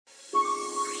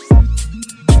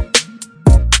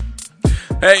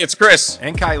Hey, it's Chris.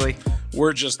 And Kylie.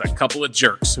 We're just a couple of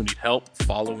jerks who need help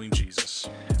following Jesus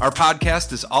Our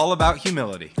podcast is all about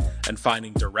humility, and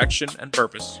finding direction and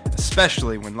purpose.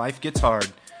 especially when life gets hard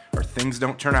or things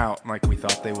don't turn out like we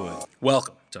thought they would.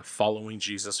 Welcome to Following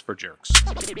Jesus for Jerks.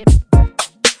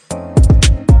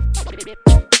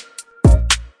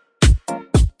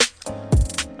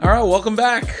 All right, welcome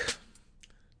back.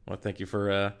 I want to thank you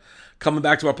for coming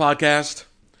back to our podcast.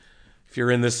 If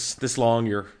you're in this long,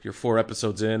 you're 4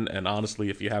 episodes in, and honestly,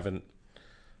 if you haven't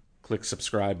clicked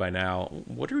subscribe by now,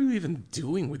 what are you even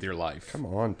doing with your life? Come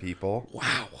on, people.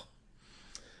 Wow.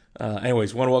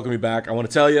 Anyways, want to welcome you back. I want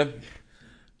to tell you,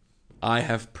 I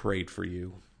have prayed for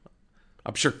you.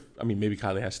 I'm sure, maybe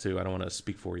Kylie has too. I don't want to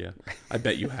speak for you. I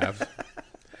bet you have.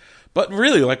 But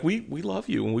really, we love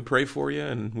you and we pray for you,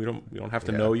 and we don't have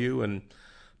to know you,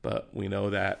 but we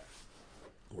know that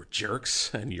we're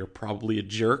jerks and you're probably a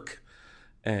jerk.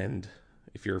 And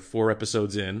if you're 4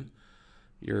 episodes in,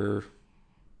 you're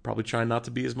probably trying not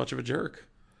to be as much of a jerk.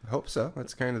 I hope so.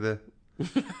 That's kind of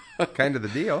the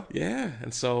deal. Yeah.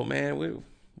 And so, man, we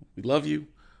love you.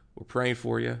 We're praying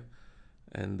for you.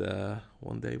 And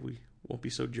one day we won't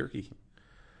be so jerky.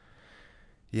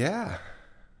 Yeah.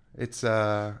 It's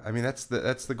that's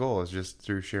the goal, is just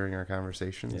through sharing our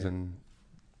conversations and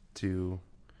to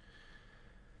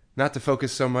not to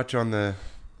focus so much on the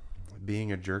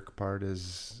being a jerk part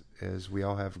as we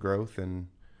all have growth, and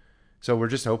so we're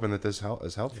just hoping that this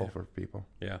is helpful for people.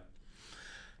 Yeah.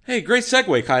 Hey, great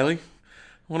segue, Kylie. I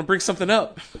want to bring something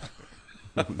up.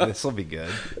 This will be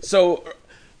good. So,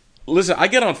 listen, I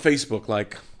get on Facebook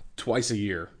like twice a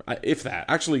year, if that.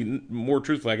 Actually, more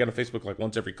truthfully, I get on Facebook like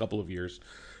once every couple of years.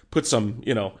 Put some,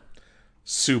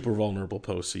 super vulnerable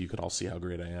posts so you can all see how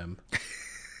great I am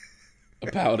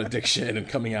about addiction and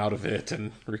coming out of it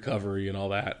and recovery and all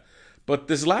that. But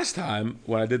this last time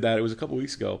when I did that, it was a couple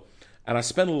weeks ago, and I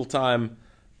spent a little time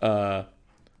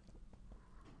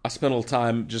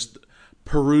just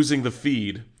perusing the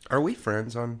feed. Are we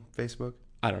friends on Facebook?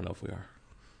 I don't know if we are.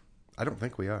 I don't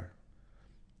think we are.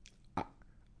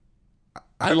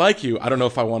 I like you. I don't know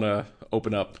if I want to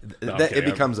open up. No, It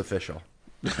becomes official.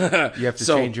 You have to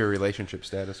change your relationship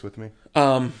status with me.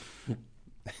 I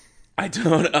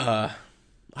don't know.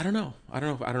 I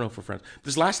don't know if we're friends.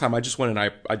 This last time I just went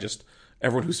and I just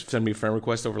everyone who's sent me a friend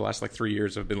request over the last 3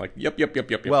 years have been like, yep.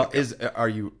 Well,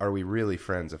 are we really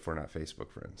friends if we're not Facebook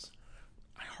friends?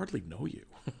 I hardly know you.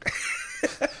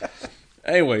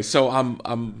 Anyway, so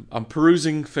I'm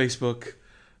perusing Facebook.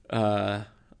 I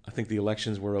think the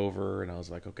elections were over, and I was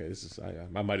like, okay,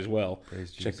 I might as well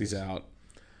check these out.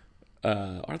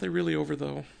 Are they really over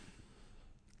though?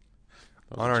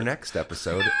 On our next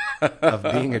episode of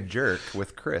Being a Jerk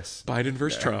with Chris. Biden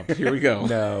versus Trump. Here we go.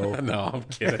 No, I'm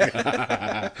kidding.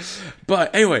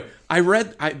 But anyway, I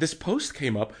read this post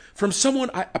came up from someone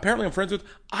apparently I'm friends with.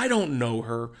 I don't know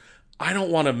her. I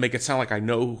don't want to make it sound like I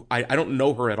know. I don't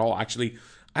know her at all. Actually,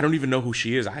 I don't even know who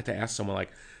she is. I had to ask someone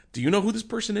like, do you know who this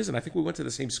person is? And I think we went to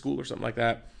the same school or something like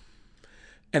that.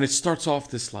 And it starts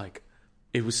off this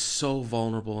it was so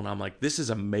vulnerable. And I'm like, this is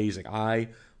amazing. I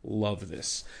love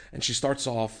this. And she starts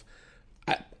off,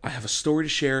 I have a story to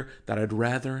share that I'd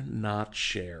rather not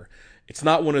share. It's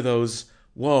not one of those,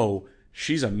 whoa,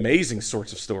 she's amazing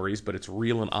sorts of stories, but it's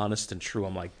real and honest and true.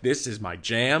 I'm like, this is my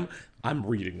jam. I'm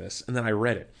reading this. And then I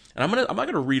read it. And I'm not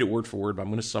gonna read it word for word, but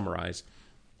I'm gonna summarize.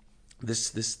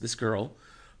 This girl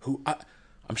who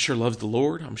I'm sure loves the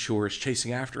Lord. I'm sure is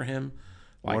chasing after him.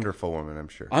 Wonderful woman, I'm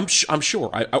sure. I'm sure.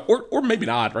 Or maybe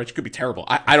not, right? She could be terrible.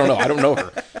 I don't know. I don't know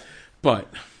her. But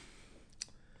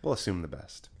we'll assume the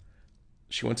best.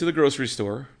 She went to the grocery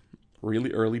store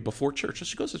really early before church. So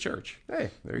she goes to church. Hey,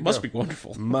 there you Must go. be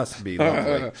wonderful. Must be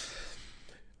lovely.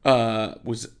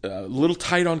 Was a little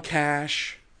tight on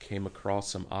cash. Came across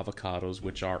some avocados,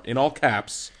 which are, in all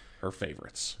caps, her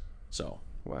favorites. So,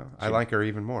 well, I like her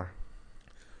even more.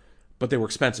 But they were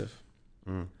expensive.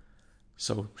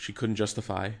 So she couldn't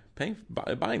justify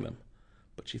buying them.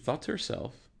 But she thought to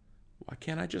herself, why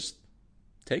can't I just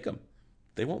take them?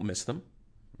 They won't miss them.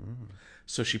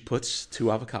 So she puts 2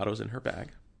 avocados in her bag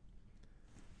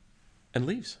and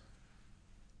leaves.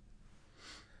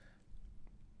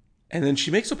 And then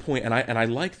she makes a point, and I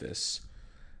like this,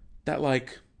 that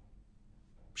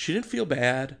she didn't feel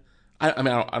bad. I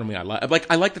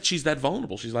like that she's that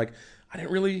vulnerable. She's like, I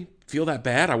didn't really feel that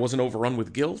bad. I wasn't overrun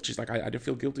with guilt. She's like, I didn't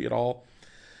feel guilty at all.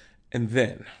 And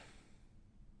then,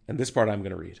 and this part I'm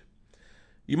going to read.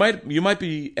 You might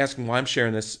be asking why I'm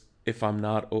sharing this if I'm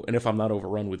not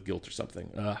overrun with guilt or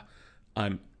something.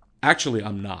 I'm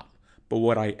not. But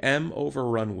what I am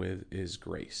overrun with is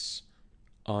grace,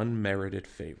 unmerited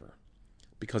favor.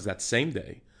 Because that same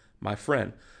day, my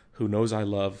friend, who knows I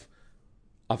love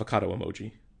avocado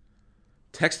emoji,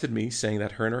 texted me saying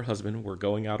that her and her husband were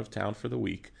going out of town for the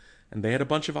week and they had a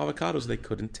bunch of avocados they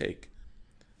couldn't take.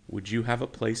 Would you have a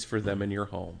place for them in your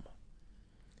home?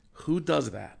 Who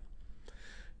does that?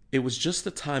 It was just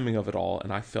the timing of it all,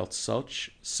 and I felt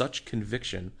such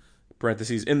conviction,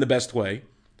 parentheses, in the best way,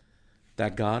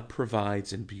 that God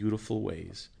provides in beautiful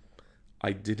ways.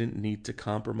 I didn't need to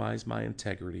compromise my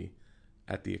integrity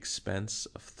at the expense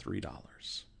of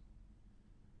 $3.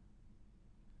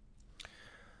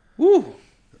 Woo!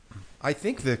 I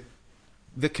think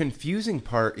the confusing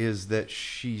part is that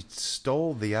she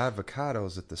stole the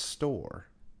avocados at the store.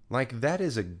 Like, that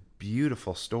is a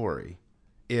beautiful story.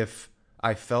 If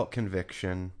I felt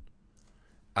conviction,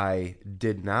 I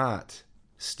did not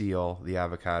steal the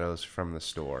avocados from the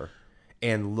store.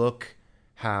 And look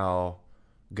how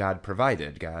God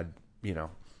provided. God,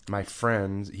 my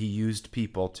friends, he used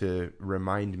people to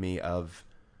remind me of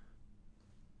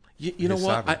you know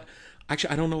what? sovereign.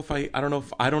 I don't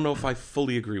know if I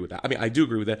fully agree with that. I mean, I do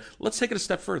agree with that. Let's take it a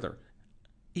step further.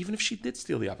 Even if she did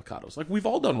steal the avocados, like, we've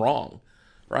all done wrong,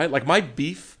 right? Like, my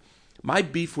beef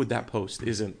with that post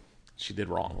isn't she did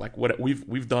wrong. Like, what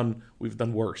we've done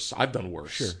worse. I've done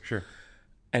worse. Sure.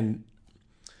 And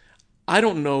I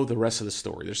don't know the rest of the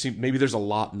story. Maybe there's a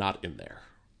lot not in there.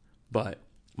 But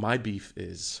my beef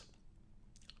is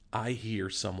I hear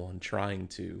someone trying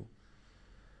to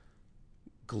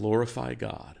glorify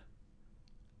God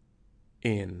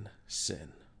in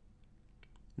sin.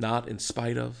 Not in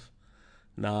spite of,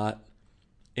 not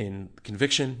in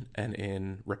conviction and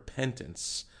in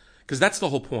repentance. Because that's the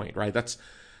whole point, right?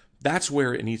 That's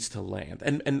where it needs to land.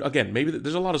 And again, maybe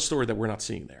there's a lot of story that we're not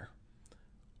seeing there.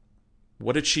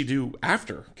 What did she do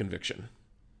after conviction?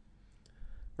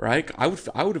 Right?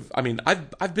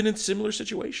 I've been in similar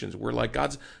situations where, like,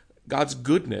 God's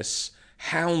goodness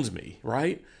hounds me,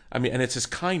 right? I mean, and it's his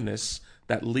kindness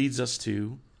that leads us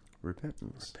to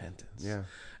repentance. Yeah.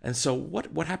 And so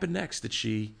what happened next? Did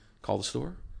she call the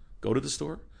store? Go to the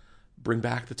store? Bring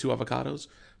back the 2 avocados?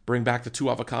 Bring back the 2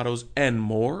 avocados and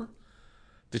more?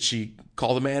 Did she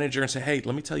call the manager and say, hey,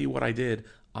 let me tell you what I did.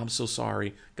 I'm so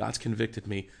sorry. God's convicted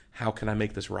me. How can I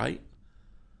make this right?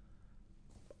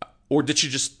 Or did she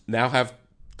just now have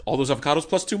all those avocados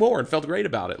plus 2 more and felt great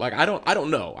about it? Like, I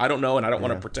don't know. I don't know, and I don't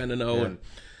want to pretend to know. Yeah.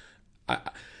 And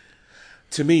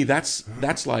to me, that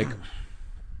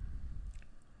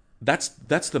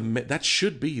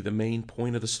should be the main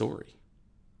point of the story,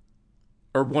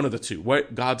 or one of the two.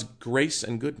 What God's grace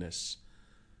and goodness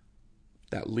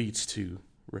that leads to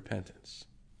repentance.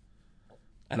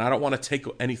 And I don't want to take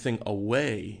anything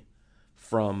away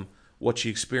from what she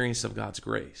experienced of God's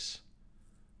grace.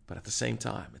 But at the same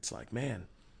time, it's like, man,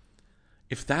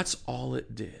 if that's all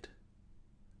it did,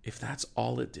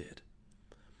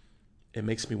 it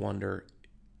makes me wonder,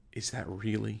 is that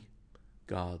really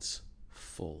God's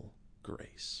full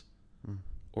grace?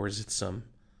 Or is it some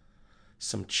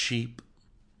cheap,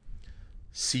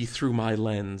 see through my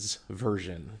lens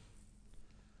version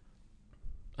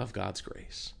of God's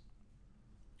grace?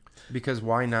 Because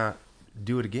why not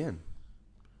do it again?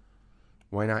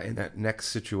 Why not, in that next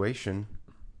situation,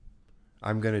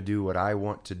 I'm going to do what I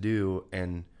want to do,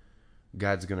 and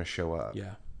God's going to show up.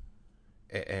 Yeah.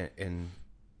 And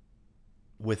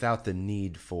without the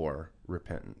need for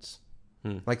repentance.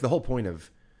 Like, the whole point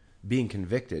of being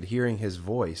convicted, hearing his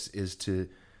voice, is to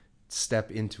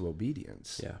step into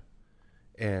obedience. Yeah.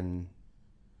 And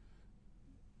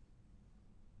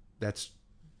that's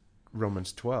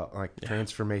Romans 12, like,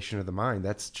 transformation of the mind.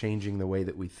 That's changing the way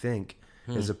that we think,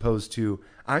 as opposed to,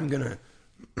 I'm going to...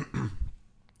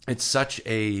 It's such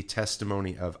a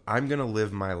testimony of, I'm going to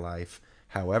live my life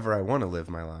however I want to live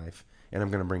my life, and I'm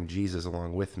going to bring Jesus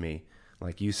along with me,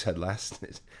 like you said last,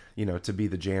 to be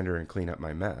the janitor and clean up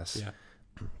my mess. Yeah.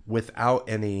 Without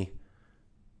any,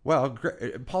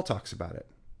 Paul talks about it.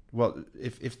 Well,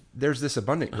 if there's this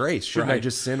abundant grace, shouldn't I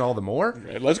just sin all the more?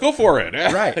 Right, let's go for it.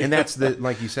 Right. And that's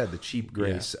like you said, the cheap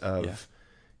grace of,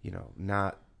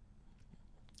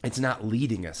 it's not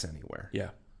leading us anywhere. Yeah.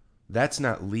 That's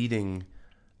not leading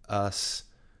us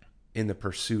in the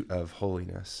pursuit of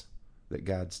holiness that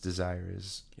God's desire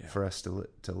is for us to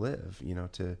live,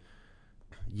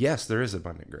 yes, there is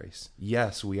abundant grace.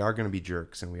 Yes, we are going to be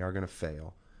jerks and we are going to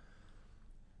fail.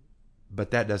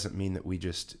 But that doesn't mean that we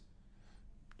just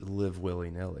live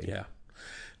willy-nilly. Yeah.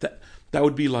 That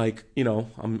would be like,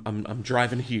 I'm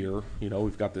driving here,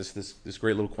 we've got this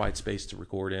great little quiet space to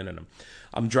record in, and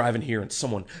I'm driving here and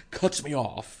someone cuts me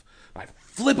off. I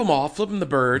flip him the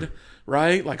bird,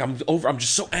 right? Like, I'm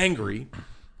just so angry,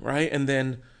 right? And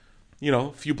then,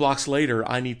 a few blocks later,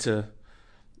 I need to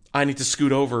I need to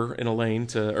scoot over a lane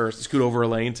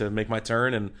to make my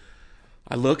turn, and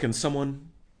I look and someone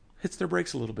hits their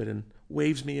brakes a little bit and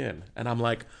waves me in, and I'm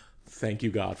like, thank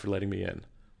you, God, for letting me in.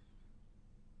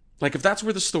 Like, if that's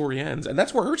where the story ends, and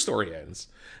that's where her story ends,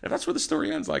 if that's where the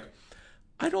story ends, like,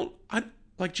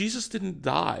 Jesus didn't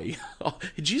die.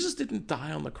 Jesus didn't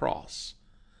die on the cross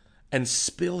and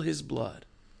spill his blood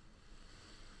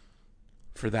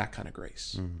for that kind of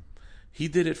grace. Mm. He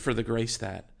did it for the grace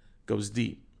that goes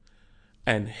deep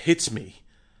and hits me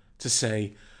to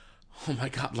say, oh my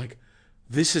God, like,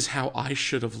 this is how I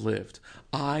should have lived.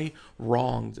 I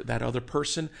wronged that other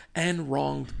person and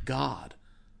wronged God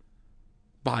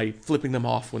by flipping them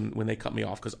off when they cut me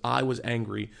off because I was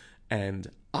angry and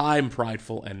I'm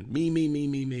prideful and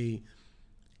me.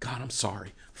 God, I'm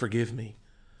sorry. Forgive me.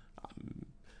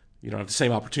 You don't have the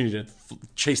same opportunity to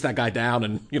chase that guy down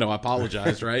and,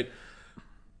 apologize, right?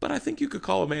 But I think you could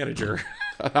call a manager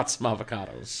about some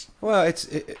avocados. Well,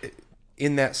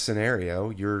 in that scenario,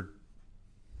 you're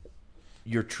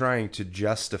trying to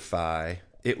justify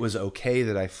it was okay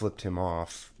that I flipped him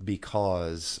off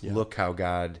because look how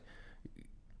God...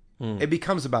 It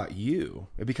becomes about you.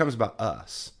 It becomes about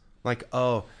us. Like,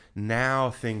 oh, now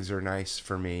things are nice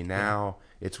for me. Now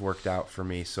it's worked out for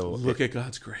me. So look at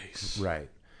God's grace. Right.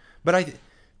 But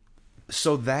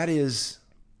so that is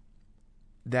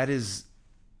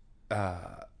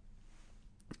a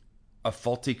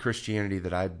faulty Christianity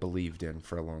that I believed in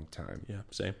for a long time. Yeah,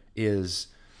 same. Is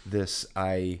this,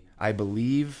 I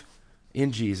believe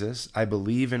in Jesus. I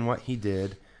believe in what he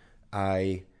did.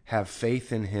 I have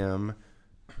faith in him.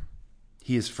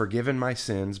 He has forgiven my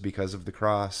sins because of the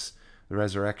cross, the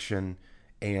resurrection,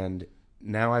 and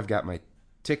now I've got my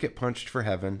ticket punched for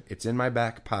heaven. It's in my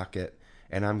back pocket,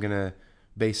 and I'm going to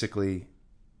basically,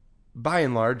 by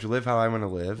and large, live how I want to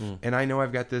live. And I know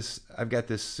I've got this,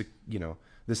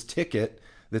 this ticket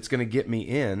that's going to get me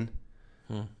in,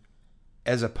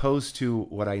 as opposed to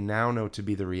what I now know to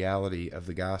be the reality of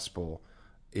the gospel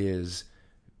is,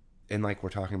 and like we're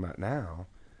talking about now,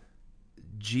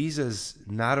 Jesus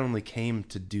not only came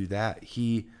to do that,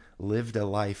 he lived a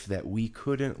life that we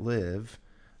couldn't live,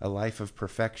 a life of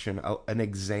perfection, an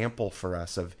example for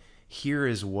us of here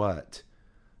is what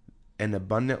an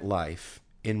abundant life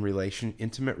in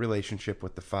intimate relationship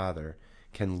with the Father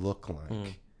can look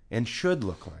like and should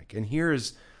look like. And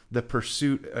here's the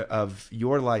pursuit of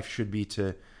your life should be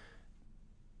to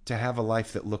have a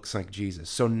life that looks like Jesus.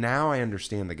 So now I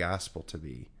understand the gospel to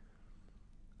be,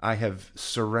 I have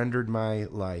surrendered my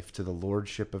life to the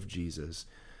lordship of Jesus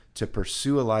to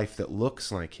pursue a life that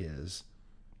looks like his.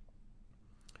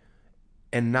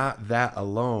 And not that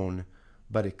alone,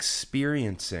 but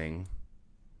experiencing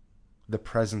the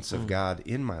presence of God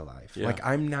in my life. Yeah. Like,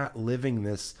 I'm not living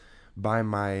this by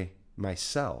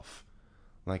myself.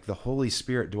 Like, the Holy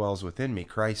Spirit dwells within me,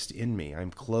 Christ in me.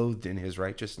 I'm clothed in his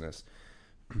righteousness.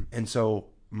 And so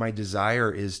my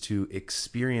desire is to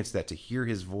experience that, to hear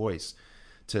his voice,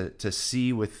 to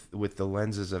see with the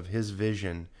lenses of his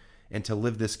vision, and to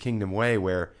live this kingdom way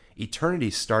where eternity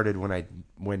started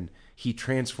when he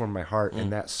transformed my heart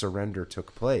and that surrender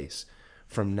took place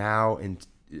from now and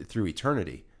through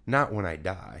eternity, not when I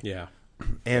die. Yeah.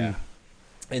 And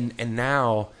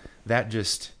now that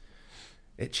just,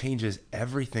 it changes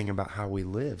everything about how we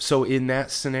live. So in that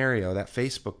scenario, that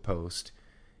Facebook post,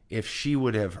 if she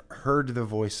would have heard the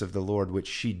voice of the Lord, which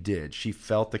she did, she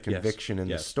felt the conviction in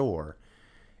the store,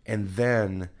 and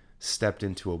then stepped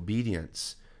into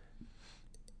obedience.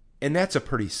 And that's a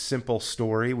pretty simple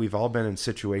story. We've all been in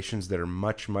situations that are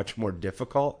much, much more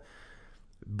difficult.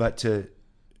 But to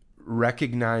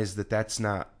recognize that that's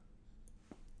not,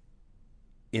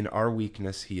 in our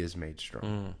weakness, he is made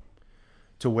strong.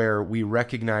 To where we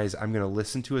recognize I'm going to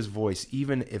listen to his voice,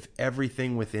 even if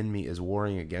everything within me is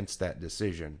warring against that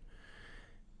decision.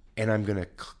 And I'm going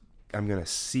to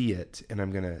see it, and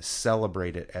I'm going to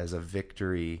celebrate it as a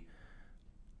victory,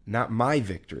 not my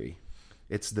victory.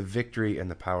 It's the victory and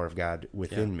the power of God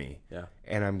within me. Yeah.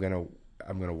 And I'm going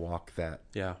to walk that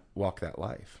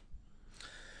life.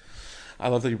 I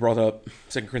love that you brought up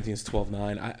 2 Corinthians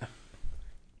 12:9.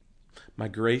 My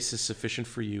grace is sufficient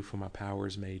for you, for my power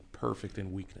is made perfect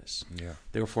in weakness. Yeah.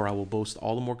 Therefore, I will boast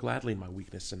all the more gladly in my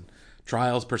weakness and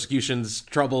trials, persecutions,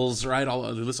 troubles, right? I'll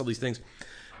list all these things.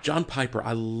 John Piper,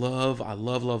 I love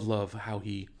how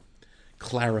he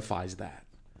clarifies that,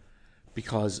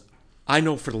 because I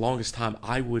know for the longest time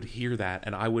I would hear that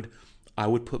and I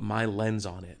would put my lens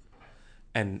on it,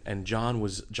 and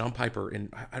John Piper,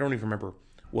 and I don't even remember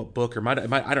what book, or it might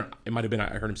have been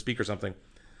I heard him speak or something,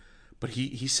 but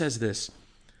he says this.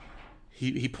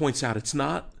 He points out it's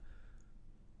not,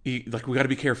 like, we got to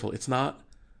be careful. It's not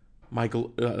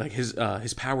like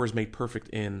his power is made perfect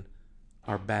in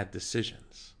our bad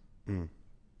decisions.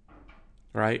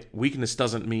 Right? Weakness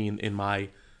doesn't mean in my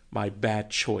bad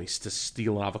choice to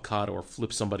steal an avocado or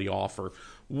flip somebody off or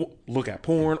look at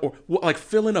porn or like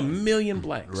fill in a million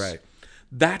blanks. Right.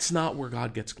 That's not where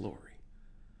God gets glory.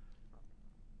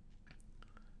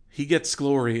 He gets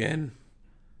glory in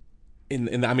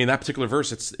I mean, that particular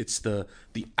verse, it's the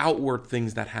outward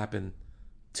things that happen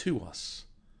to us.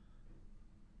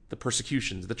 The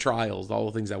persecutions, the trials, all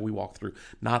the things that we walk through,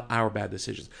 not our bad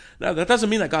decisions. Now, that doesn't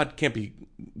mean that God can't be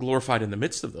glorified in the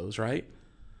midst of those, right?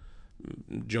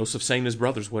 Joseph saying to his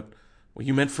brothers, what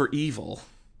you meant for evil,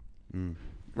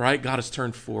 right? God has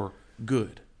turned for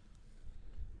good.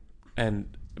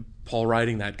 And Paul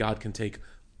writing that God can take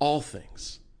all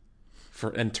things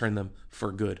and turn them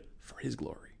for good, for his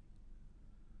glory.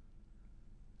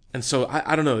 And so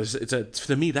I don't know.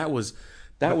 To me that was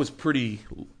pretty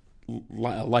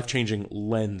life-changing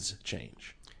lens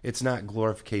change. It's not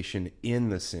glorification in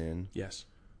the sin. Yes,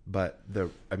 but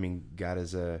God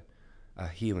is a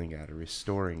healing God, a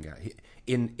restoring God.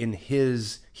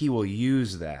 He will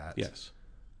use that. Yes,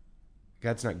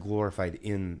 God's not glorified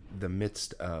in the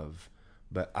midst of,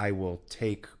 but I will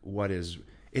take what is.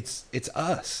 It's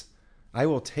us. I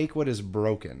will take what is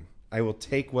broken. I will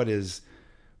take what is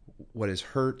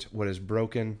hurt, what is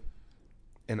broken,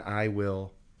 and I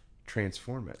will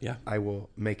transform it. Yeah. I will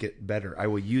make it better. I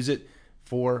will use it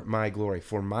for my glory,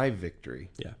 for my victory.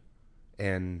 Yeah.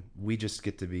 And we just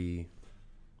get to be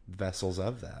vessels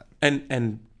of that.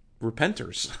 And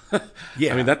repenters.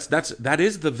 Yeah. I mean, that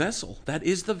is the vessel. That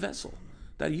is the vessel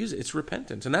that use it. It's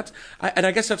repentance. And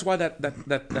I guess that's why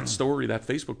that story, that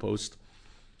Facebook post,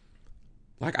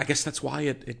 like, I guess that's why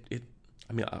it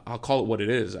I mean, I'll call it what it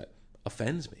is. It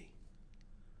offends me.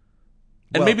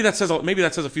 And maybe that says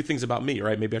a few things about me,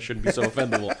 right? Maybe I shouldn't be so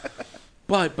offendable.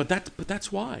 But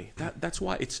that's why. That's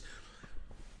why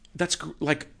that's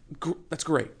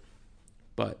great.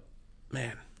 But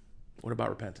man, what about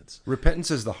repentance? Repentance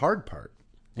is the hard part.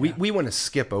 Yeah. We want to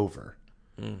skip over.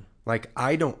 Like,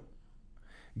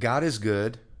 God is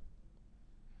good.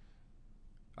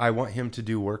 I want him to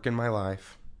do work in my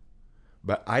life,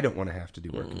 but I don't want to have to do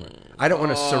work in my life. I don't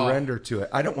want to surrender to it.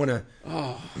 I don't want to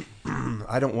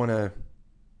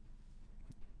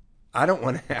I don't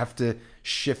want to have to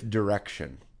shift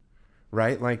direction,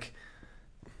 right? Like,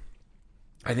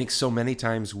 I think so many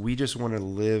times we just want to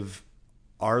live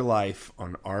our life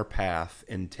on our path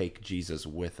and take Jesus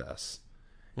with us,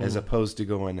 as opposed to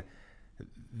going,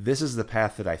 this is the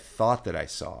path that I thought that I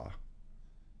saw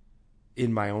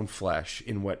in my own flesh,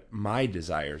 in what my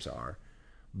desires are.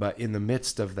 But in the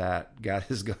midst of that, God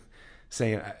is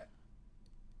saying,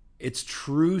 it's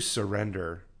true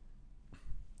surrender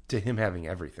to him having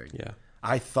everything. Yeah.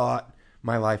 I thought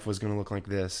my life was going to look like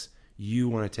this. You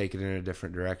want to take it in a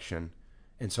different direction.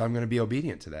 And so I'm going to be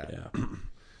obedient to that.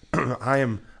 Yeah.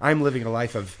 I'm living a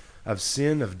life of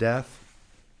sin, of death,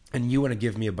 and you want to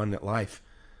give me abundant life.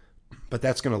 But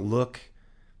that's going to look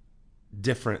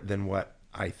different than what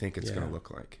I think it's going to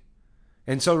look like.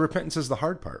 And so repentance is the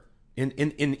hard part.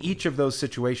 In each of those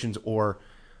situations, or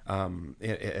a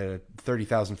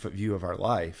 30,000-foot view of our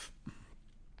life,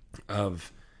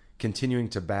 of continuing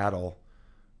to battle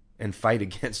and fight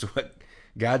against what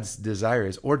God's desire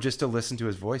is, or just to listen to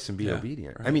his voice and be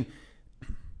obedient. Right. I mean,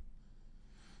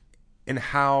 and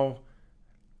how,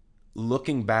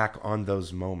 looking back on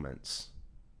those moments,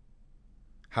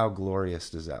 how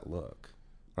glorious does that look?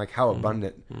 Like, how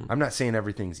abundant. I'm not saying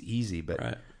everything's easy,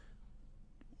 but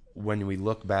when we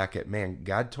look back at, man,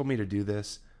 God told me to do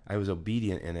this. I was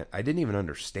obedient in it. I didn't even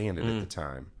understand it at the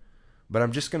time, but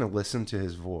I'm just going to listen to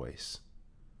his voice.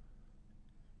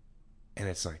 And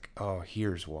it's like, oh,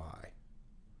 here's why.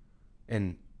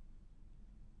 And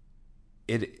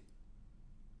it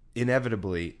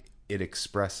inevitably, it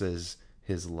expresses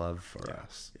his love for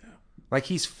us. Yeah. Like,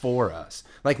 he's for us.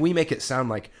 Like, we make it sound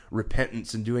like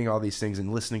repentance and doing all these things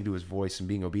and listening to his voice and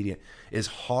being obedient is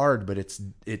hard, but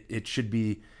it should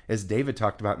be, as David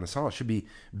talked about in the Psalm, it should be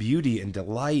beauty and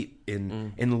delight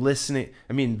in listening.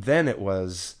 I mean, then it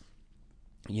was,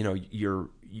 your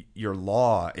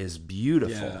law is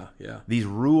beautiful. Yeah. These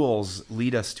rules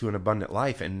lead us to an abundant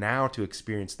life, and now to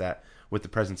experience that with the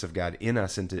presence of God in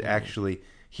us, and to actually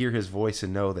hear his voice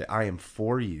and know that I am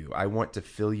for you. I want to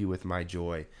fill you with my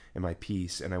joy and my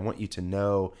peace, and I want you to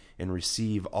know and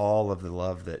receive all of the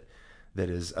love that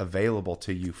is available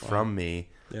to you from me.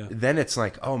 Yeah. Then it's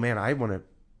like, oh man,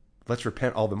 let's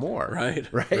repent all the more.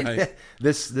 Right?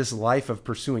 This life of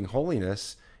pursuing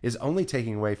holiness is only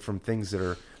taking away from things that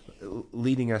are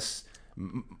leading us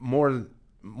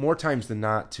more times than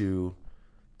not to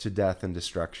to death and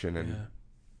destruction and Yeah.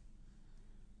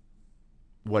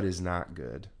 what is not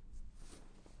good.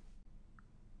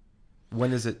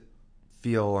 When does it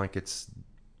feel like it's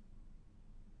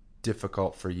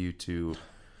difficult for you to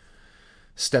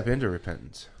step into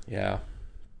repentance? Yeah.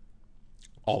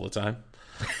 All the time.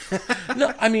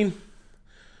 No, I mean,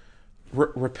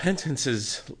 repentance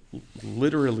is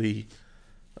literally,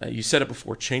 you said it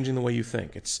before, changing the way you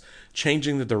think. It's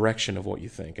changing the direction of what you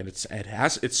think. And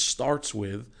it starts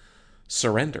with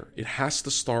surrender. It has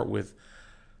to start with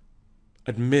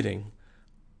admitting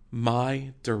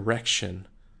my direction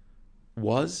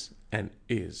was and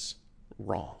is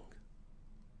wrong.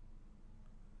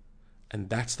 And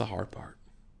that's the hard part.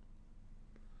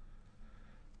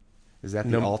 Is that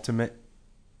the ultimate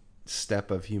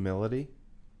step of humility?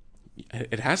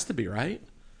 It has to be, right?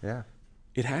 Yeah.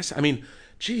 It has to. I mean,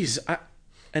 geez,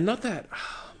 and not that,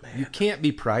 oh, man. You can't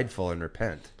be prideful and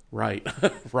repent. Right,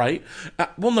 right.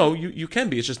 Well, no, you can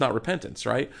be. It's just not repentance,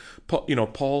 right?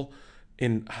 Paul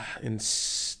in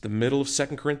the middle of 2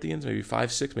 Corinthians, maybe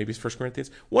 5, 6, maybe it's 1 Corinthians.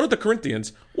 One of the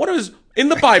Corinthians, in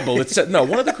the Bible, it said, no,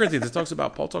 one of the Corinthians,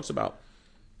 Paul talks about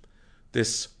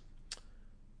this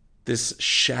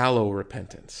shallow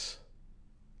repentance,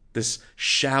 this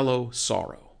shallow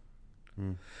sorrow.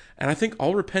 And I think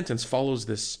all repentance follows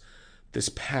this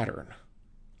pattern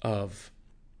of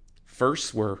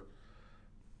first where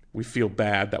we feel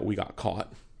bad that we got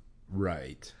caught.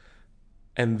 Right.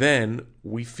 And then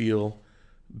we feel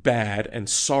bad and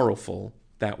sorrowful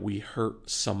that we hurt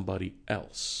somebody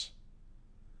else.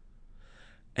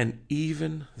 And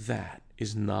even that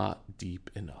is not deep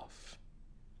enough.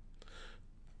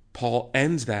 Paul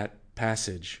ends that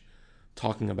passage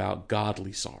talking about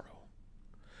godly sorrow.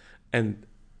 And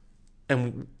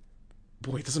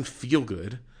boy, it doesn't feel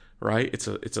good, right? It's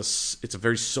a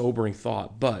very sobering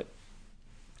thought, but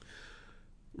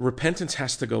repentance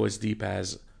has to go as deep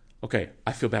as, okay,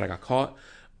 I feel bad I got caught.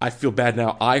 I feel bad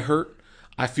now I hurt.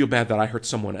 I feel bad that I hurt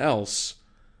someone else.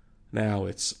 Now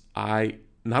it's the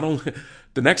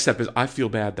next step is I feel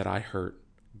bad that I hurt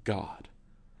God.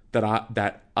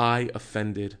 That I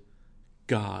offended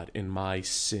God in my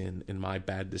sin, in my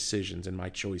bad decisions, in my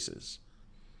choices.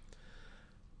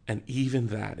 And even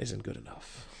that isn't good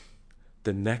enough.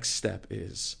 The next step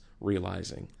is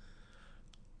realizing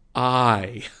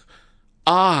I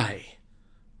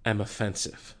am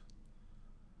offensive.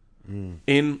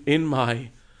 In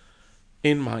my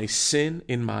sin,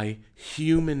 in my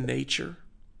human nature.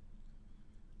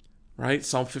 Right?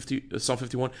 Psalm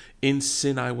 51, in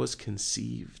sin I was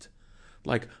conceived.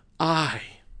 Like, I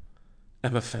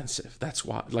am offensive. That's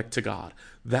why, to God.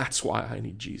 That's why I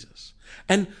need Jesus.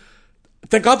 And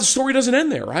thank God the story doesn't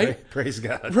end there, right? Praise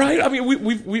God. Right? I mean,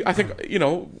 we I think,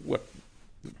 a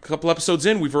couple episodes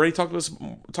in, we've already talked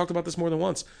about this more than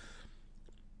once.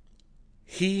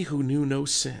 He who knew no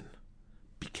sin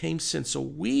became sin so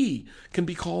we can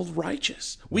be called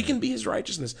righteous. We can be his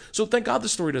righteousness. So thank God the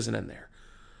story doesn't end there.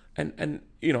 And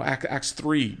Acts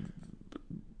 3,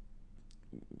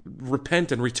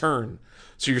 repent and return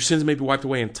so your sins may be wiped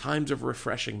away and times of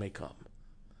refreshing may come.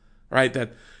 Right?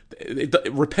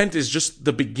 Repent is just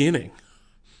the beginning.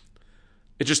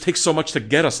 It just takes so much to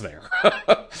get us there.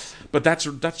 But that's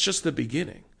just the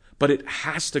beginning. But it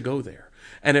has to go there.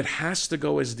 And it has to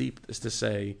go as deep as to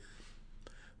say,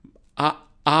 I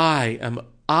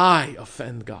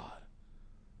offend God.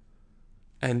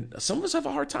 And some of us have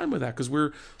a hard time with that because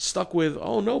we're stuck with,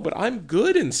 oh no, but I'm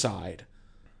good inside.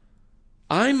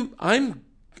 I'm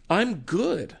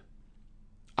good.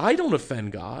 I don't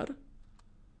offend God.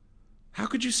 How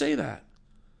could you say that?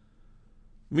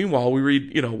 Meanwhile, we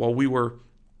read, while we were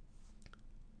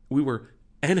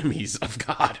enemies of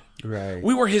God. Right.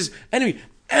 We were his enemy,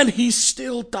 and he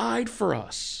still died for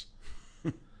us.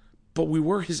 But we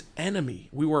were his enemy.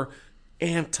 We were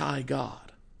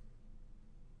anti-God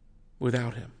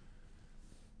without him.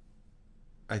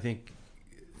 I think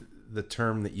the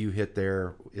term that you hit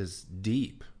there is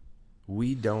deep.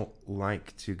 We don't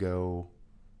like to go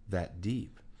that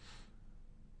deep.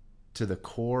 To the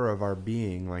core of our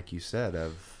being, like you said,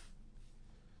 of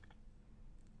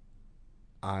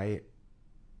I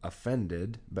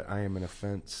offended, but I am an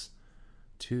offense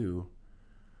to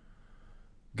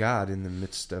God in the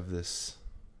midst of this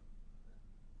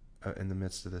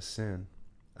sin.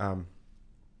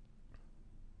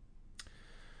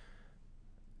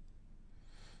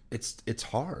 It's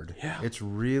hard. Yeah. It's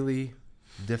really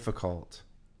difficult.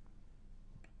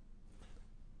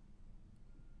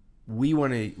 We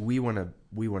want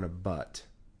to butt,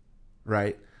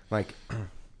 right? Like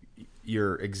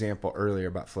your example earlier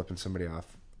about flipping somebody off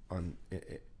on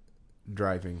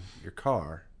driving your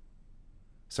car.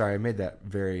 Sorry, I made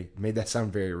that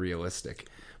sound very realistic.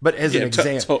 But as an Yeah,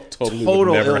 example, totally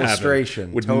total would never illustration.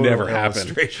 happen. Would total never happen.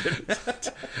 illustration.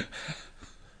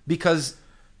 Because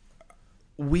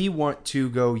we want to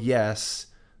go, yes,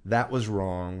 that was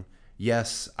wrong.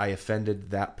 Yes, I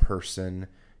offended that person.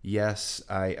 Yes,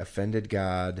 I offended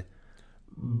God.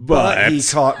 But he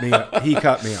cut me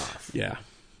off. Yeah,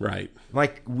 right.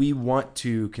 Like, we want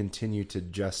to continue to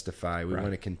justify. We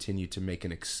want to continue to make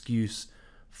an excuse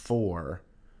for.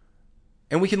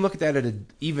 And we can look at that at an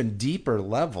even deeper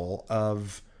level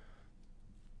of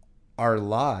our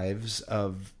lives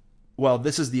of, well,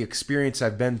 this is the experience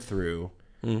I've been through.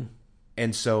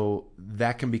 And so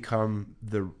that can become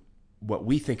what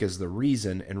we think is the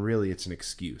reason, and really it's an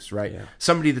excuse, right? Yeah.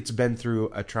 Somebody that's been through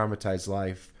a traumatized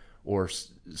life or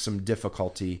some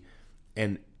difficulty,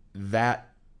 and that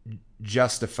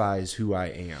justifies who I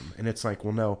am. And it's like,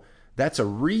 well, no, that's a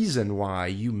reason why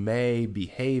you may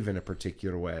behave in a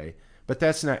particular way, but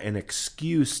that's not an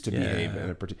excuse to behave in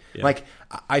a particular... Yeah. Like,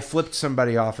 I flipped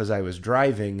somebody off as I was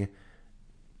driving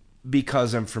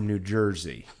because I'm from New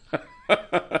Jersey.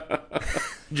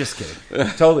 Just kidding.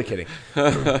 Totally kidding.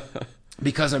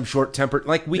 Because I'm short-tempered.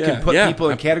 Like, we can put people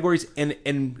in categories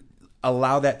and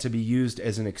allow that to be used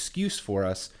as an excuse for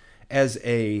us as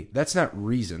that's not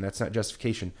reason. That's not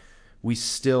justification. We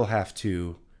still have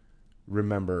to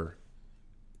remember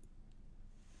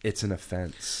it's an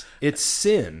offense. It's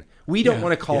sin. We don't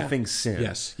want to call things sin.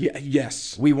 Yes. Yeah.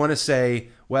 Yes. We want to say,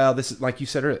 well, this is, like you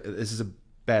said earlier, this is a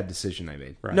bad decision I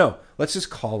made. Right. No, let's just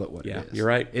call it what it is. You're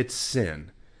right. It's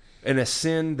sin. And a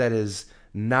sin that is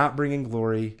not bringing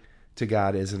glory to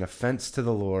God, is an offense to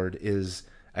the Lord, is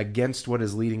against what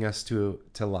is leading us to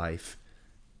life.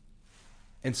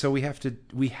 And so we have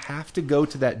to go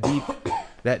to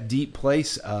that deep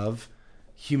place of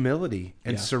humility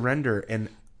and surrender. And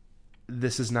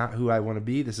this is not who I want to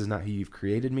be. This is not who you've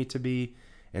created me to be.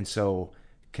 And so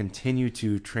continue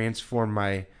to transform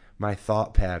my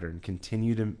thought pattern.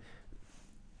 Continue to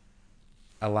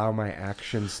allow my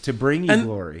actions to bring you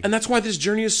glory. And that's why this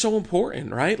journey is so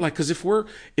important, right? Like, because if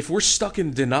we're stuck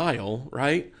in denial,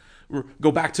 right?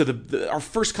 Go back to our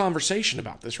first conversation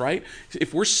about this, right?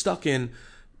 If we're stuck in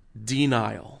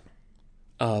denial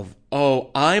of, oh,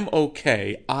 I'm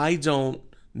okay, I don't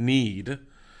need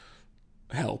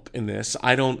help in this,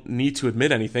 I don't need to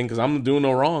admit anything because I'm doing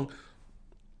no wrong.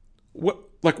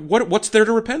 What's there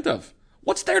to repent of?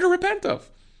 What's there to repent of?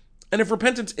 And if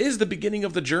repentance is the beginning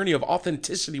of the journey of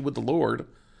authenticity with the Lord,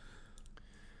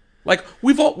 like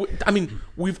we've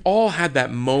all had that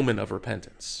moment of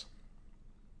repentance,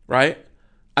 right?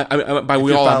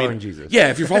 Following Jesus. Yeah,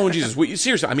 if you're following Jesus,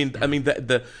 seriously, I mean,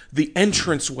 the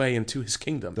entrance way into His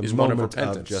kingdom is one of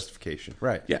repentance, of justification,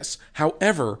 right? Yes.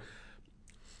 However,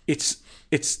 it's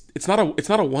not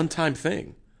a one-time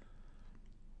thing.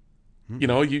 You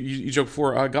know, you joke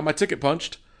before, I got my ticket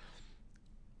punched.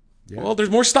 Yeah. Well, there's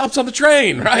more stops on the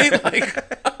train, right?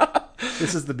 Like,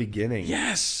 this is the beginning.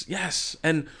 Yes,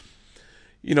 and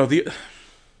you know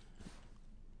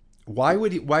why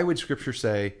would Scripture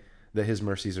say that His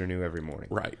mercies are new every morning?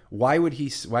 Right. Why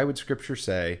would Scripture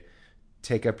say,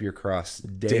 take up your cross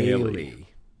daily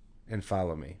and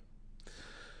follow me?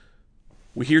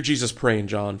 We hear Jesus pray in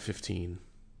John 15,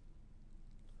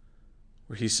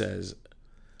 where He says,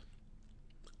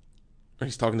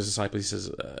 He's talking to His disciples, He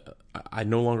says, I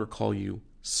no longer call you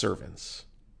servants.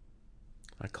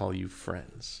 I call you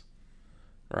friends.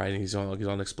 Right? And he's on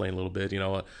to explain a little bit. You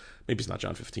know, maybe it's not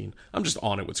John 15. I'm just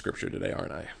on it with Scripture today,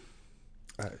 aren't I?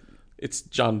 It's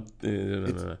John...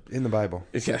 it's in the Bible.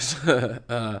 Yes.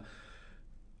 And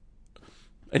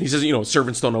he says, you know,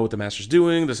 servants don't know what the master's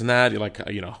doing, this and that. You're like,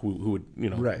 you know, who would, you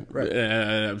know...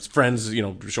 Right. Friends, you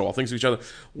know, show all things to each other.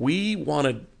 We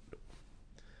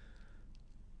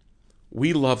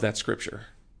love that Scripture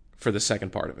for the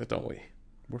second part of it, don't we?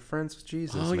 We're friends with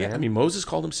Jesus. Oh, man. yeah. I mean, Moses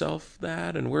called himself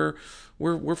that, and we're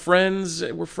friends.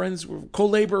 We're friends. We're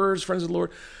co-laborers, friends of the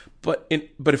Lord. But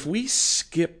if we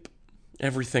skip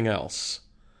everything else,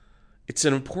 it's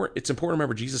important to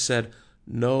remember Jesus said,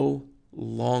 "No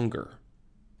longer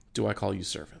do I call you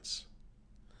servants."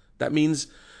 That means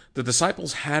the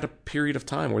disciples had a period of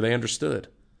time where they understood.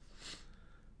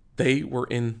 They were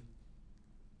in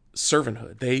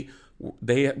servanthood.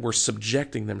 They were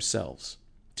subjecting themselves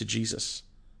to Jesus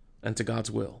and to God's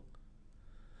will.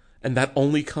 And that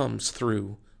only comes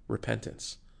through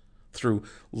repentance, through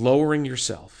lowering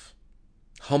yourself,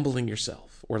 humbling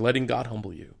yourself, or letting God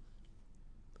humble you.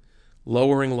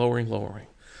 Lowering,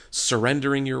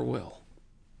 surrendering your will.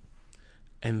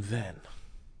 And then,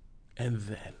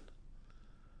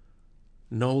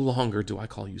 no longer do I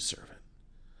call you servant.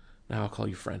 Now I'll call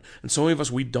you friend. And so many of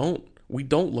us, we don't We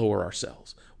don't lower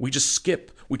ourselves. We just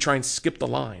skip. We try and skip the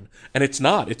line. And it's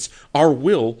not. It's our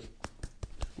will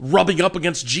rubbing up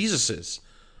against Jesus's.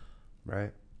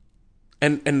 Right.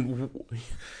 And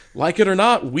like it or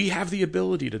not, we have the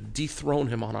ability to dethrone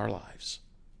him on our lives.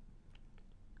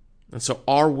 And so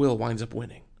our will winds up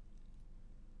winning.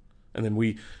 And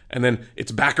then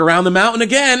it's back around the mountain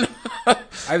again.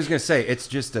 I was going to say, it's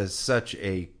just such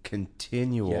a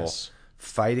continual Yes.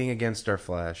 fighting against our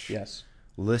flesh. Yes.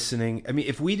 Listening. I mean,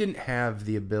 if we didn't have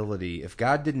the ability, if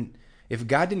God didn't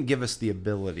give us the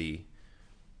ability,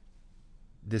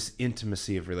 this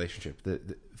intimacy of relationship,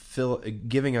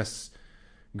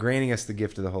 granting us the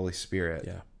gift of the Holy Spirit,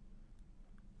 Yeah.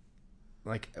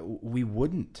 like we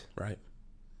wouldn't. Right.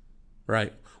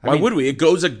 Right. I Why mean- would we? It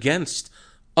goes against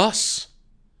us.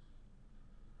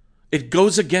 It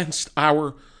goes against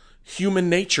our human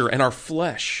nature and our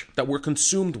flesh that we're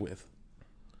consumed with.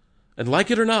 And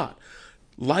like it or not,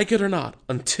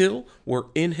 until we're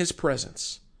in his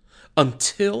presence,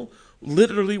 until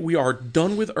literally we are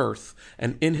done with earth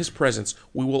and in his presence,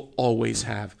 we will always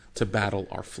have to battle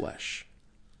our flesh.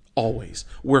 Always.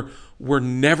 We're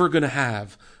never going to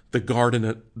have the Garden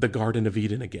of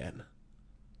Eden again.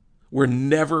 We're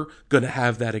never going to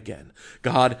have that again.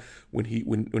 God,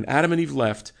 when Adam and Eve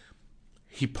left,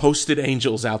 he posted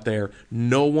angels out there.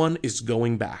 No one is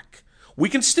going back. We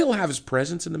can still have his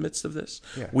presence in the midst of this.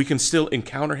 Yeah. We can still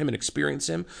encounter him and experience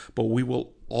him, but we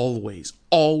will always,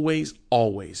 always,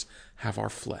 always have our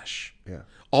flesh. Yeah.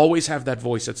 Always have that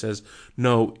voice that says,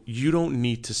 no, you don't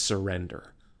need to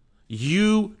surrender.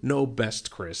 You know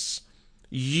best, Chris.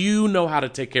 You know how to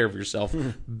take care of yourself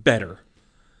better.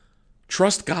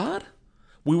 Trust God?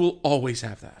 We will always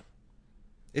have that.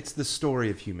 It's the story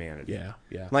of humanity. Yeah,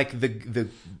 yeah. Like the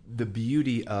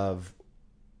beauty of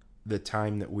the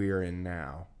time that we are in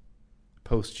now,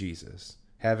 post Jesus,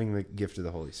 having the gift of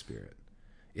the Holy Spirit,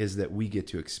 is that we get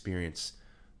to experience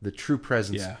the true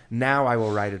presence. Yeah. Now I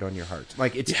will write it on your heart.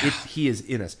 Like he is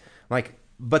in us. Like,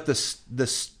 but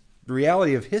the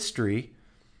reality of history,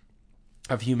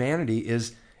 of humanity,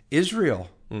 is Israel.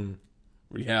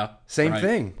 Yeah. Same right,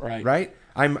 thing, Right. right?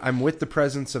 I'm with the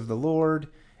presence of the Lord,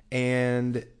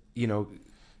 and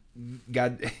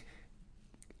God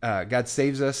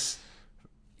saves us,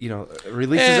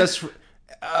 releases us.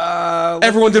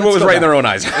 Everyone did what was right in their own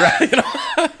eyes.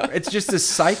 It's just a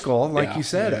cycle, like Yeah, you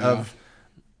said, yeah.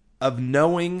 of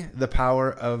knowing the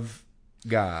power of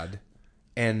God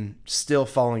and still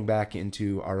falling back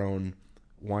into our own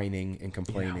whining and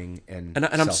complaining and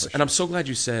selfishness. I'm so glad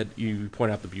you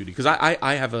point out the beauty, because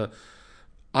I have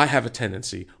a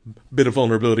tendency, bit of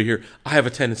vulnerability here. I have a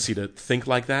tendency to think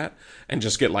like that and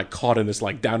just get like caught in this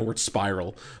like downward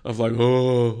spiral of like,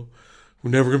 oh,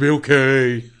 we're never gonna be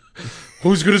okay.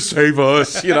 Who's gonna save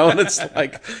us? And it's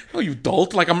like, oh, you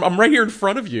dolt! Like I'm right here in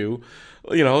front of you.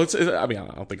 I don't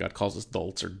think God calls us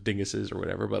dolts or dinguses or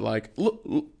whatever, but like,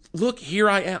 look, here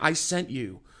I am. I sent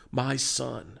you, my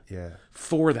son,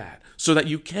 for that, so that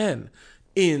you can,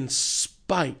 in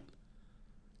spite,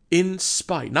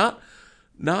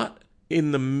 not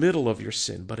in the middle of your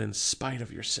sin, but in spite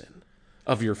of your sin,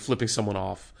 of your flipping someone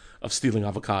off, of stealing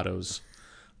avocados,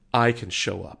 I can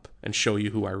show up and show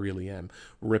you who I really am.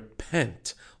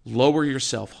 Repent, lower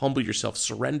yourself, humble yourself,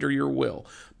 surrender your will,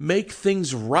 make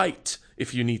things right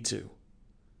if you need to.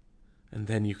 And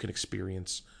then you can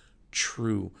experience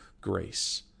true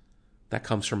grace that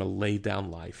comes from a laid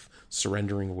down life,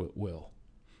 surrendering will.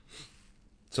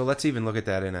 So let's even look at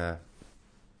that in a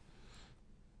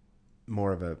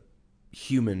more of a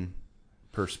human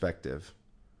perspective.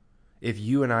 If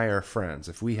you and I are friends,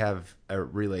 if we have a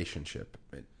relationship,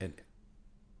 and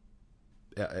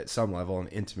at some level an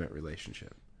intimate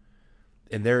relationship,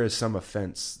 and there is some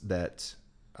offense that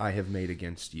I have made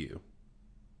against you,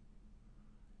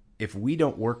 if we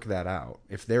don't work that out,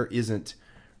 if there isn't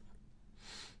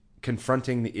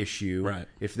confronting the issue, right,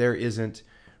 if there isn't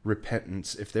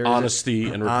repentance, if there honesty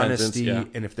isn't and repentance, honesty, yeah,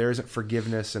 and if there isn't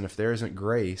forgiveness, and if there isn't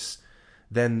grace,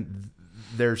 then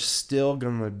there's still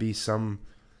going to be some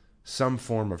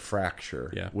form of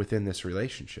fracture within this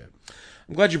relationship.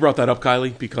 I'm glad you brought that up,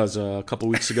 Kylie, because a couple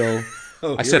weeks ago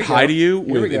I said we hi go. to you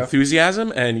Here we with go.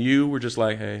 enthusiasm, and you were just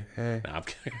like, hey. Hey. Nah, I'm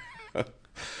kidding.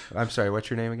 I'm sorry, what's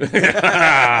your name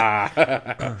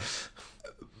again?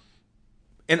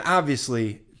 And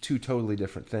obviously, two totally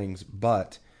different things,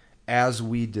 but as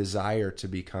we desire to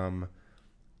become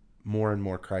more and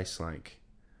more Christ-like,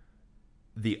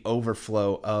 the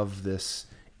overflow of this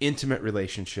intimate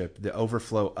relationship, the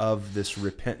overflow of this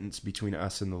repentance between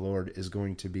us and the Lord is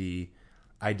going to be,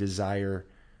 I desire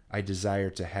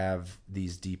to have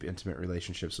these deep, intimate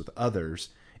relationships with others.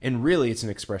 And really, it's an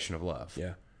expression of love.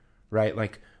 Yeah. right?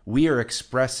 Like we are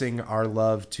expressing our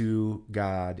love to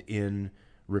God in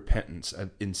repentance,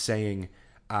 in saying,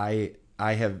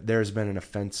 there's been an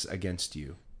offense against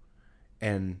you.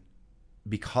 And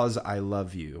because I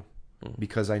love you,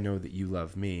 because I know that you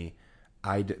love me,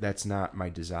 that's not my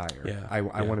desire. Yeah. I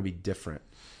want to be different.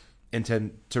 And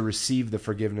to receive the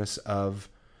forgiveness of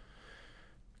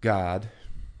God,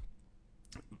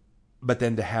 but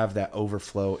then to have that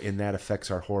overflow, and that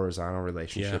affects our horizontal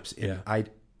relationships. Yeah. And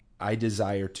I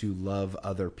desire to love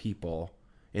other people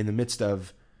in the midst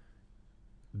of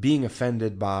being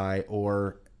offended by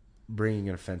or bringing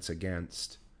an offense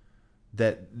against.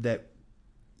 That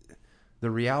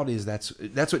the reality is that's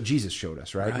what Jesus showed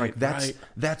us, right? Like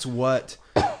that's what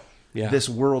this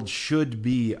world should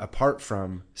be, apart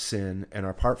from sin and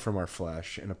apart from our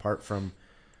flesh and apart from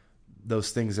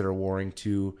those things that are warring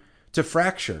to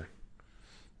fracture,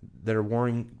 that are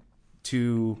warring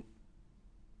to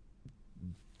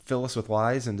fill us with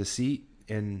lies and deceit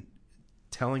and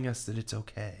telling us that it's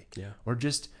okay. Yeah. Or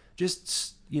just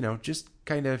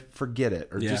kind of forget it,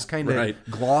 or just kind of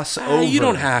gloss over. over. You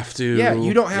don't have to. Yeah,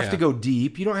 you don't have to go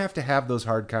deep. You don't have to have those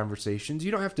hard conversations.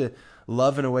 You don't have to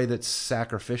love in a way that's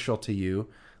sacrificial to you.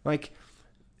 Like,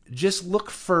 just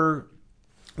look for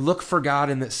God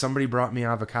in that somebody brought me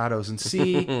avocados and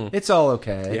see it's all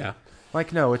okay. Yeah.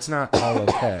 Like, no, it's not all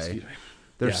okay.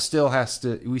 We still have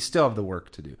the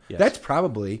work to do. Yes.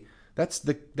 That's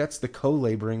the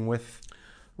co-laboring with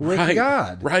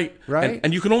God. Right.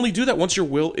 And you can only do that once your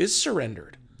will is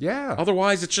surrendered. Yeah.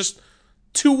 Otherwise, it's just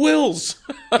two wills.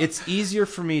 It's easier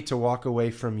for me to walk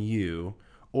away from you,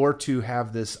 or to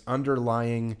have this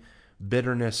underlying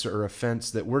bitterness or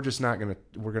offense that we're going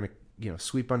to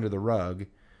sweep under the rug.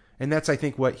 And that's, I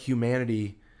think, what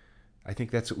humanity, I think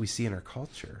that's what we see in our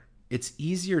culture. It's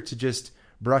easier to just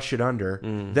brush it under.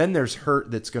 Then there's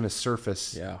hurt that's going to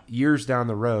surface years down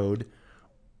the road,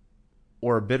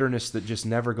 or a bitterness that just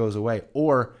never goes away.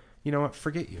 Or, you know what,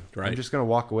 forget you. Right. I'm just going to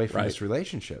walk away from this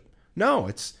relationship. No,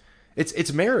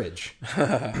 it's marriage.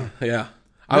 Yeah.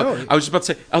 No. I was about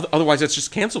to say, otherwise it's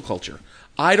just cancel culture.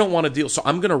 I don't want to deal, so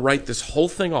I'm going to write this whole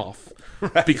thing off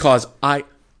because I'm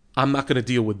not going to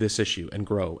deal with this issue and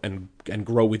grow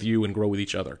with you and grow with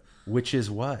each other. Which is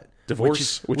what?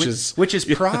 Divorce, which is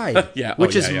pride. Yeah.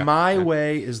 Which is my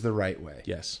way is the right way.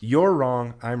 Yes. You're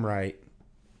wrong, I'm right.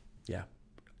 Yeah.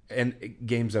 And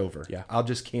game's over. Yeah. I'll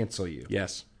just cancel you.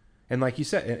 Yes. And like you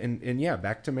said, and yeah,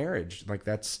 back to marriage. Like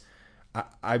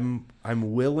I'm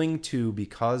willing to,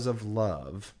 because of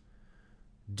love,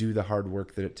 do the hard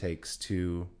work that it takes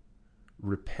to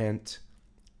repent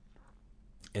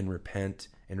and repent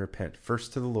and repent.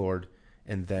 First to the Lord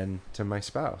and then to my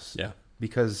spouse. Yeah.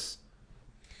 Because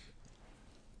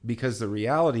the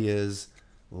reality is,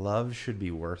 love should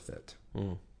be worth it.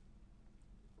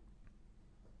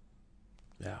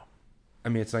 Yeah. I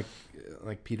mean, it's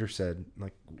like Peter said,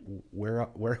 like,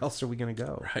 where else are we going to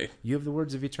go? Right. You have the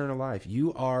words of eternal life.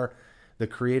 You are the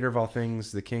creator of all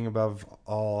things, the king above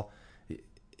all.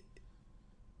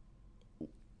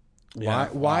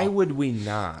 Why would we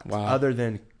not, other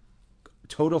than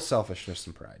total selfishness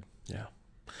and pride? Yeah.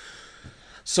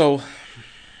 So,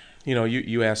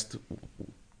 you asked,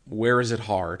 where is it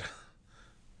hard?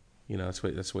 That's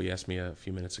what you asked me a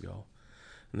few minutes ago.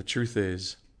 And the truth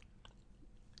is,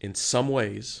 in some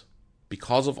ways,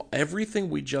 because of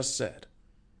everything we just said,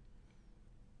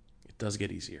 it does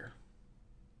get easier.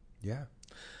 Yeah.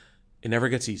 It never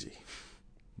gets easy.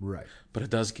 Right. But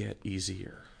it does get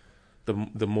easier.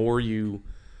 The more you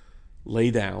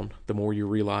lay down, the more you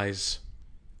realize,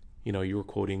 you were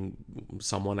quoting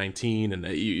Psalm 119, and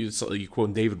you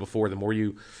quoted David before, the more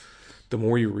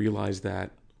you realize that,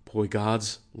 boy,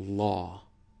 God's law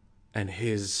and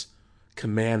his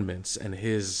commandments and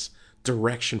his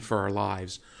direction for our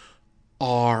lives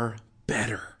are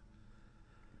better.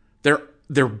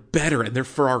 They're better, and they're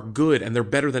for our good, and they're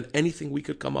better than anything we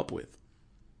could come up with.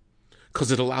 Because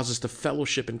it allows us to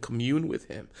fellowship and commune with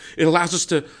him. It allows us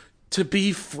to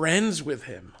be friends with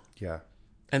him. Yeah.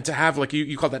 And to have, like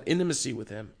you call that, intimacy with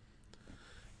him.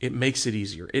 It makes it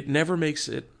easier. It never makes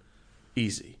it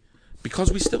easy.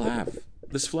 Because we still have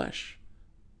this flesh.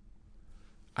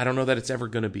 I don't know that it's ever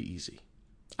going to be easy.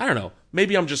 I don't know.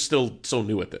 Maybe I'm just still so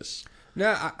new at this.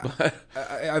 No,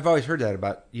 I've always heard that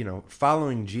about,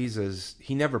 following Jesus.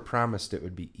 He never promised it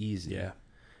would be easy. Yeah.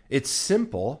 It's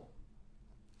simple.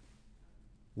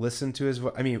 Listen to his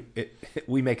voice. I mean,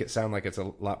 we make it sound like it's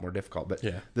a lot more difficult, but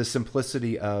the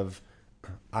simplicity of,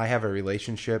 I have a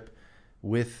relationship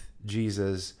with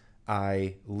Jesus.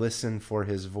 I listen for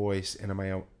his voice, and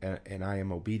I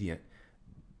am obedient.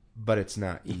 But it's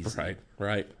not easy.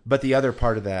 Right. But the other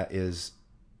part of that is,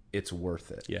 it's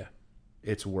worth it. Yeah.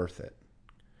 it's worth it.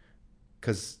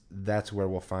 Because that's where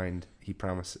we'll find, he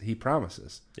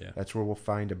promises. Yeah. That's where we'll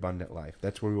find abundant life.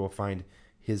 That's where we will find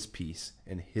his peace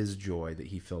and his joy that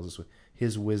he fills us with,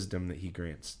 his wisdom that he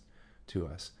grants to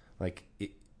us. Like,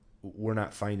 we're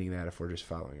not finding that if we're just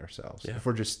following ourselves. Yeah. If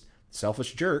we're just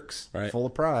selfish jerks, Right. full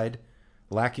of pride,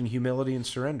 lacking humility and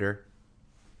surrender,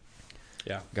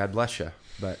 Yeah. God bless you.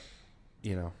 But,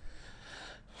 it's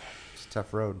a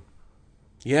tough road.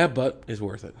 Yeah, but it's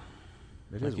worth it.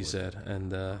 It Like is you worth said.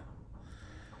 And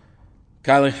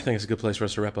Kylie, I think it's a good place for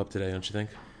us to wrap up today, don't you think?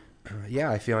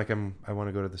 Yeah, I feel like I want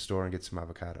to go to the store and get some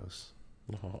avocados.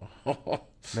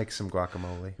 Make some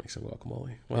guacamole. Make some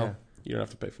guacamole. Well, Yeah. you don't have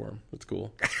to pay for them. It's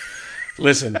cool.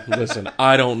 Listen.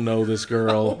 I don't know this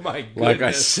girl. Oh, my Like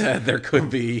I goodness. said, there could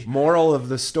be. Moral of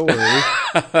the story: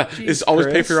 Is always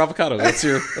pay Chris. for your avocado. That's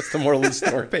the moral of the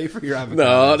story. pay for your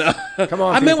avocados. No. Come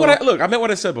on, I meant people. I meant what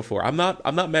I said before. I'm not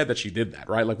mad that she did that.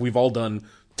 Right? Like, we've all done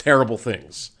terrible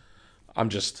things. I'm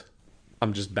just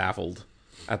baffled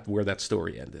at where that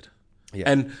story ended. Yeah.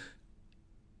 And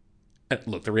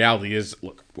look, the reality is,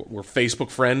 look, we're Facebook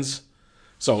friends,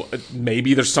 so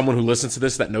maybe there's someone who listens to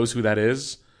this that knows who that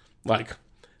is. Like,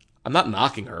 I'm not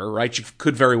knocking her, right? She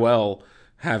could very well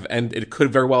have, and it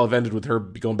could very well have ended with her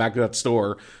going back to that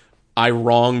store. I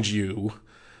wronged you,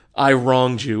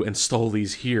 and stole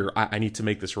these here. I need to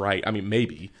make this right. I mean,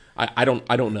 maybe. I don't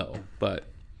know, but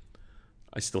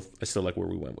I still like where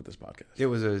we went with this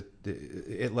podcast.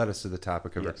 It led us to the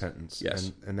topic of repentance.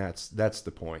 Yes. And that's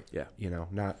the point. Yeah.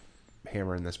 Not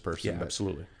hammering this person, Yeah, but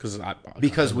absolutely.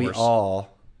 because we worse.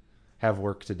 all have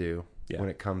work to do Yeah. when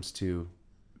it comes to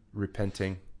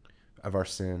repenting of our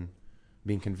sin,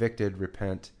 being convicted,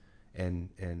 repent, and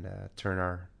turn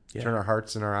our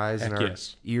hearts and our eyes and Heck our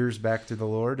yes. ears back to the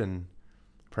Lord and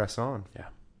press on. Yeah.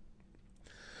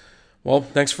 Well,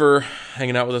 thanks for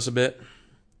hanging out with us a bit.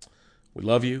 We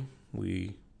love you.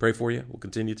 We pray for you. We'll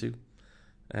continue to.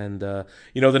 And, the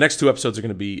next 2 episodes are going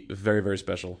to be very, very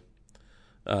special.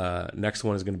 Next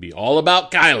one is going to be all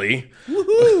about Kylie.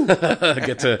 Woohoo!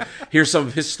 Get to hear some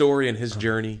of his story and his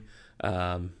journey.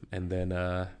 And then,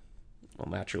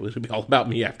 naturally, it'll be all about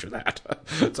me after that.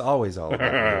 It's always all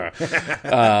about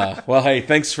you. Well, hey,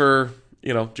 thanks for,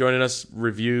 joining us,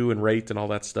 review and rate and all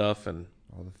that stuff. And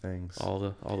all the things. all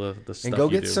the stuff. And go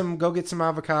you get do. some avocados. Go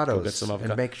get some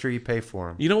avocado. And make sure you pay for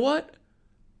them. You know what?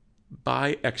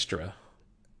 Buy extra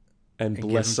and give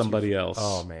bless them to- somebody else.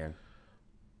 Oh man,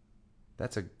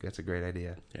 that's a great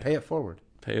idea. Yeah. Pay it forward.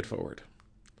 Pay it forward.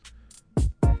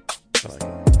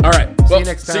 All right. See you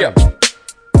next time. See ya.